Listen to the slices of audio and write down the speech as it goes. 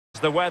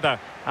the weather.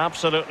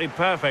 Absolutely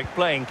perfect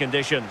playing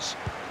conditions.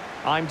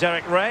 I'm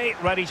Derek Ray,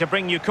 ready to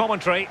bring you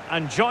commentary,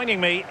 and joining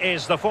me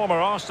is the former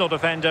Arsenal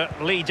defender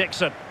Lee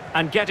Dixon,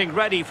 and getting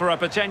ready for a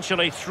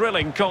potentially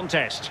thrilling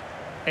contest.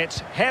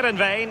 It's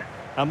Heerenveen,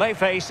 and they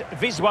face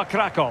Wisła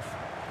Kraków.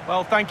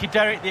 Well, thank you,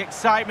 Derek. The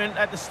excitement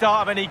at the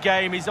start of any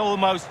game is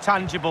almost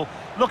tangible.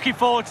 Looking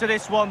forward to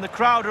this one. The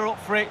crowd are up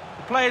for it.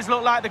 The players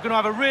look like they're going to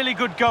have a really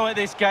good go at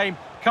this game.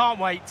 Can't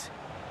wait.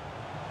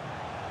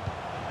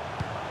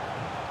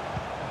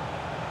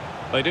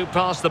 They do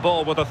pass the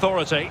ball with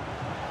authority.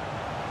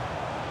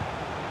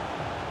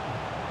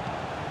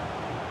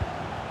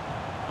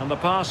 And the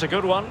pass, a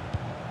good one.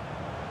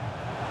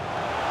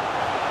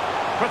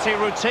 Pretty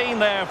routine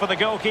there for the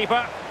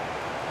goalkeeper.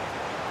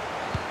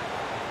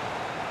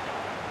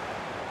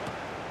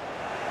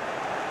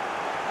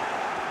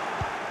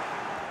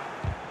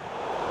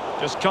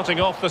 Just cutting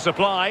off the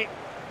supply.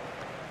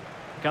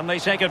 Can they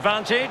take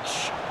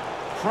advantage?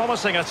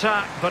 Promising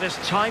attack, but his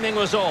timing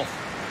was off.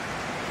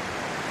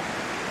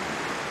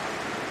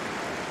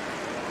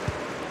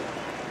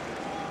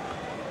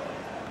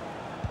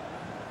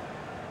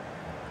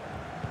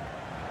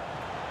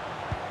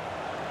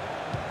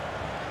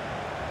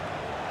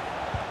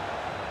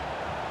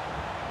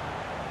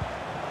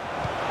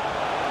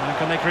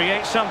 Can they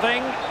create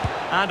something?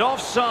 And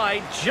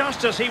offside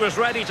just as he was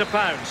ready to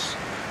pounce.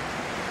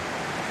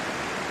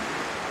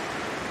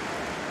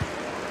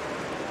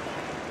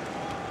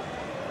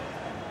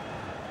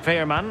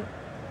 Veerman.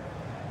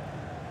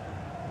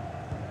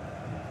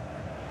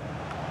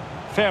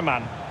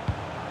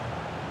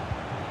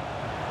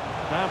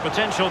 Now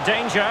potential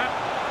danger.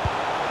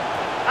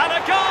 And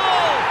a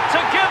goal to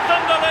give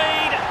them the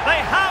lead. They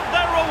have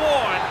their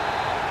reward.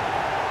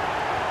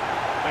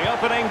 The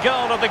opening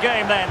goal of the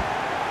game then.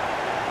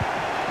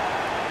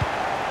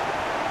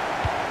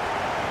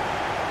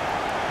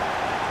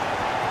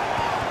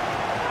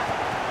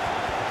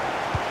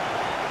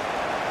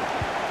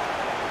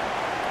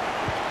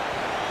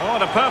 Oh,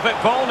 and a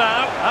perfect ball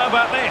now. How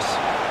about this?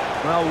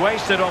 Well,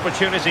 wasted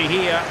opportunity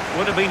here.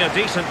 Would have been a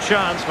decent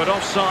chance, but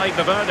offside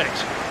the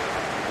verdict.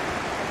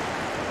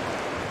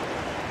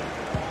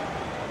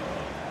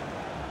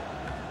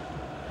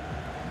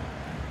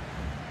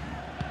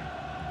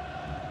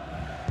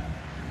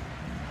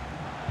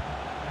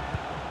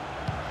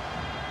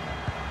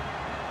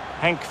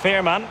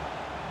 Veerman.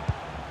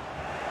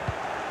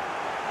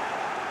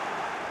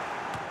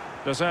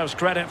 Deserves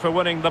credit for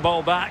winning the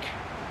ball back.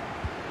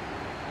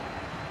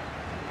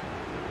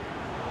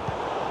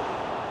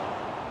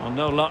 Well,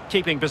 no luck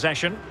keeping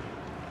possession.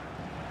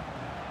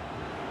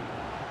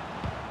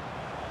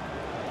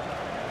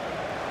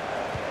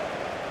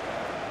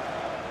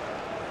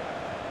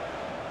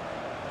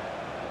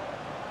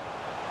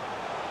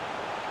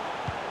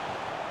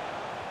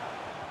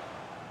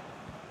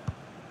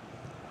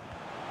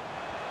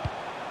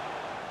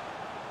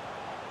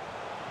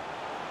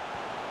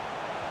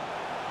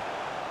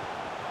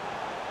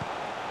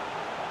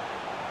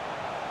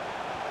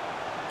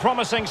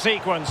 Promising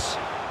sequence.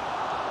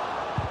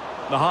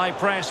 The high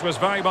press was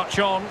very much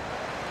on.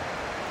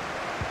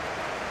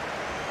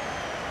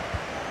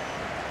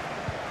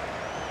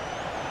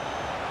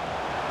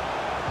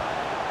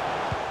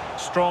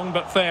 Strong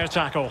but fair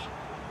tackle.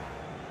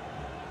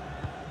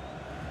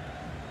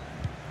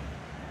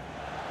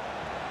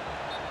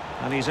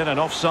 And he's in an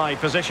offside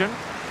position.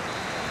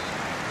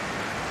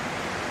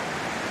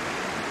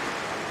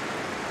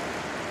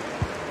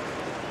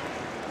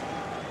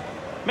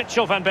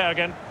 Mitchell van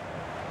Bergen.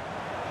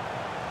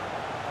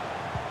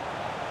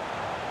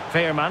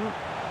 Veerman.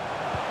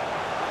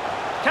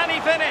 Can he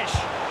finish?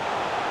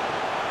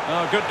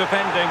 Oh, good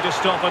defending to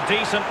stop a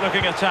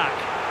decent-looking attack.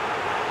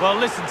 Well,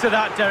 listen to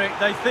that, Derek.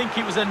 They think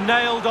it was a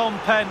nailed-on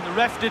pen. The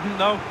ref didn't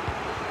know.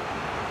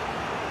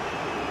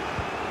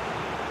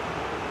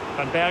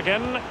 Van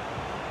Bergen.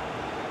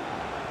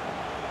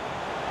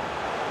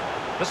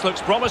 This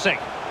looks promising.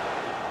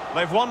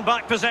 They've won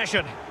back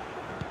possession.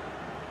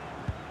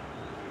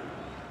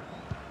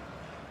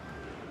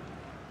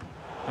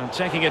 And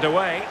taking it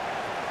away.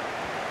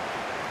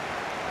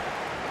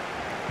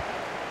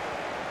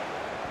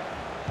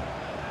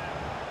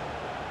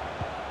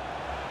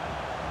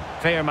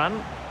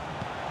 Veerman.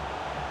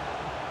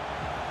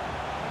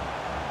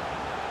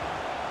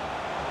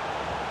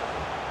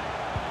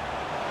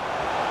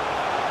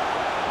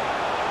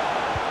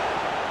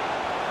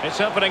 It's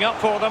opening up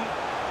for them.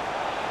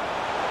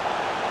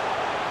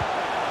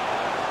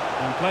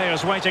 And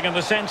players waiting in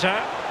the centre.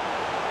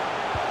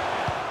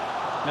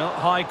 No,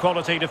 high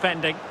quality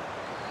defending.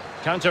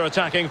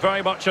 Counter-attacking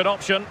very much an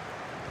option.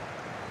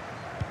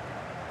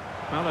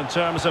 Well, in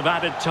terms of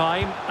added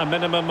time, a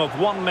minimum of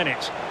 1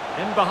 minute.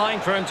 In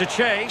behind for him to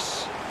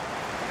chase.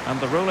 And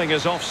the ruling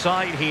is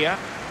offside here.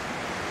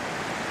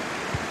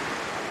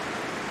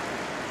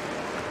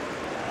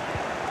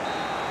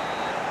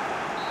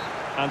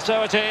 And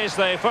so it is,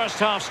 the first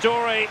half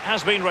story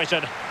has been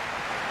written.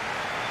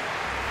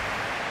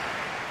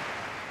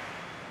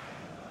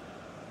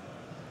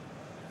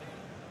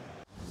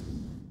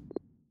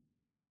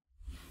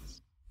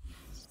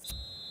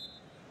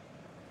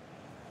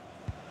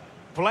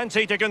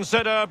 Plenty to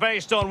consider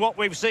based on what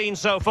we've seen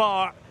so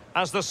far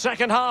as the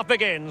second half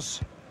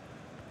begins.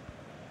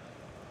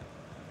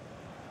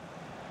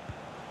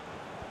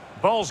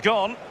 Ball's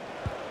gone.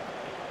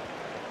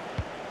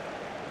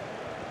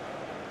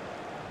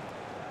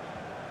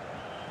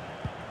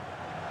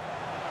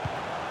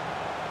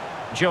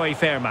 Joey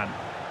Fairman.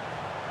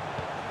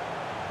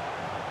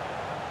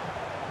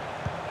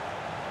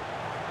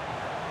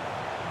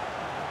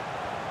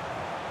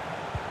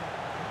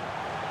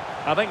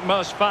 I think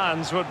most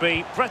fans would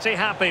be pretty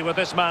happy with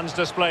this man's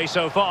display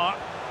so far.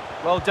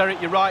 Well,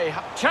 Derek, you're right.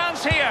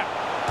 Chance here.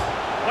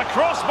 The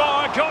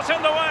crossbar got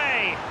in the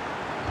way.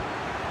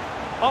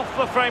 Off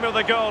the frame of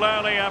the goal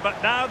earlier,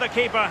 but now the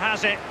keeper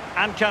has it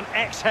and can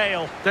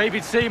exhale.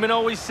 David Seaman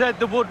always said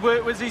the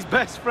woodwork was his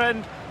best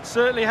friend.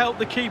 Certainly helped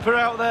the keeper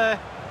out there.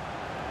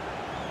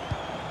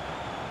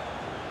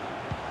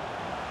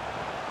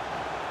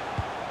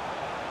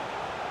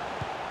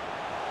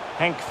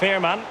 Henk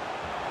Veerman.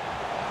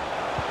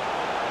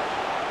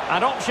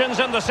 And options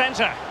in the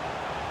centre.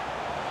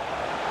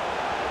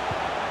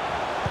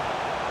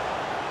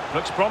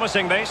 Looks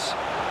promising, this.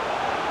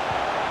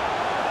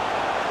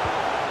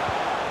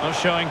 Well,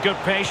 showing good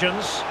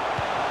patience.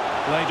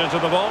 Played into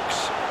the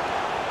box.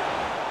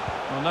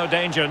 Well, no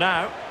danger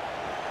now.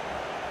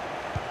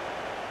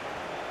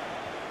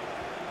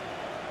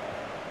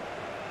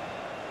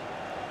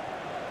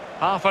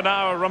 Half an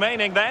hour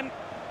remaining then.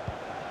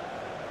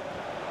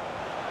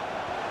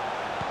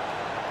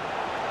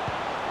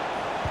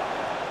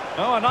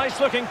 Oh, a nice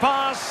looking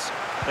pass.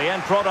 The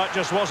end product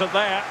just wasn't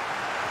there.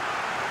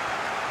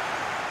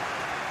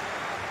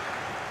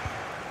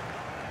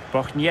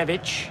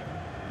 Bochniewicz.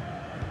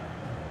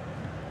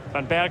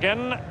 Van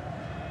Bergen.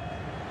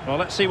 Well,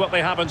 let's see what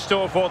they have in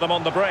store for them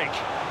on the break.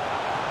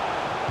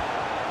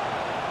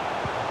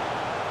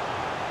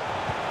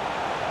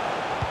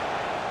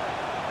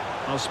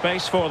 No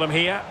space for them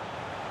here.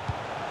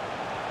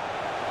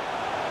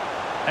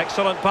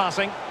 Excellent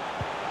passing.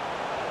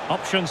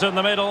 Options in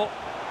the middle.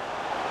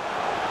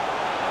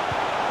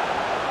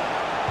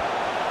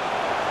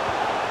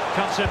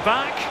 Cuts it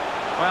back.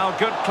 Well,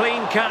 good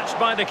clean catch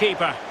by the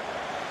keeper.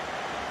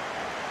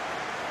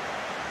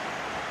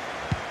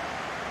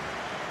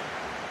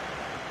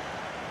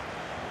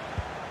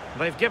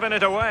 They've given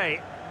it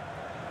away.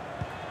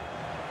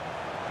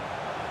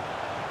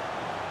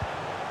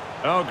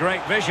 Oh,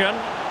 great vision.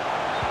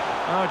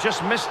 Oh,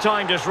 just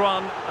mistimed his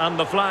run and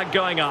the flag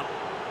going up.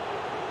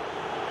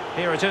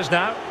 Here it is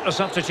now, a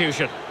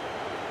substitution.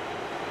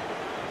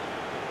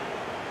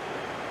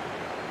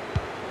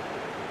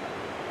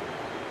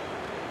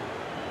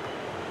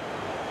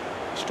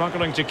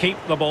 Struggling to keep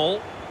the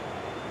ball.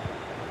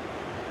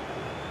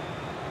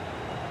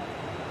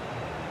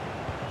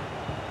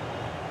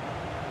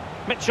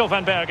 Mitchell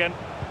van Bergen.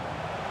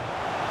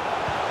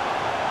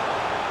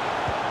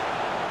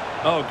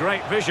 Oh,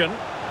 great vision.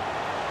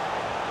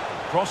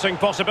 Crossing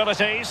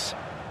possibilities.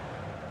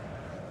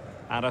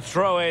 And a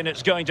throw-in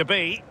it's going to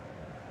be.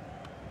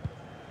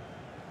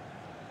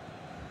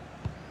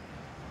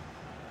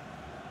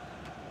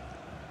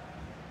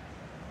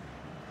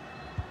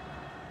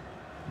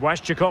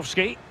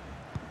 Waszczykowski.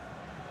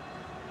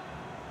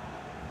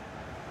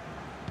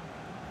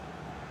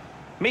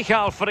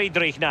 Michal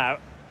Friedrich now.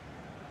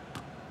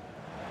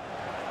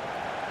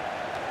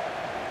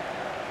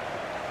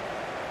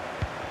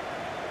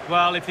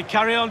 Well, if they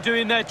carry on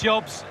doing their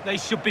jobs, they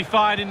should be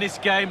fine in this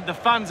game. The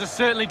fans are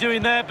certainly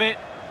doing their bit.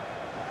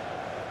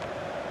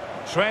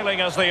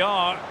 Trailing as they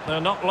are, they're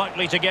not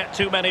likely to get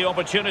too many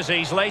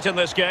opportunities late in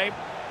this game.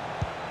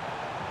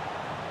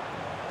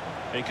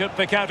 He could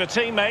pick out a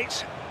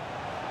teammate.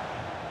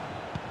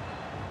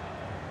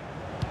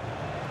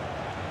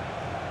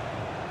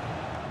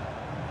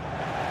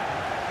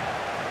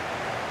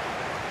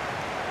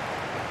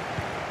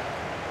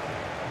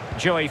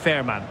 Joey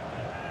Fairman.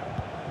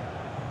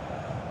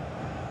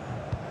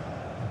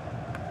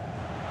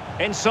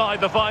 Inside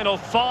the final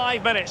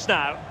 5 minutes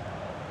now.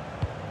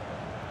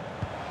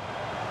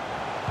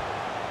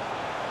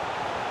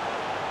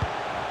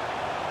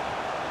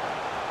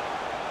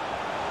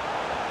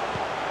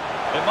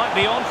 It might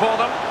be on for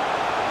them.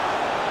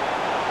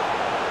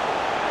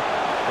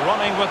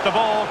 Running with the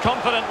ball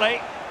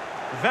confidently.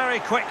 Very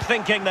quick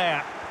thinking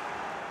there.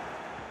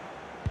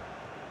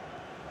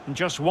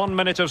 Just 1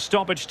 minute of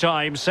stoppage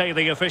time, say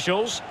the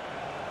officials.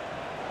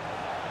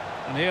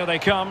 And here they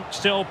come,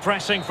 still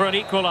pressing for an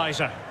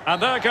equaliser.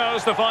 And there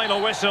goes the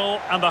final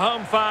whistle, and the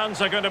home fans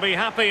are going to be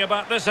happy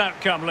about this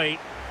outcome, Lee.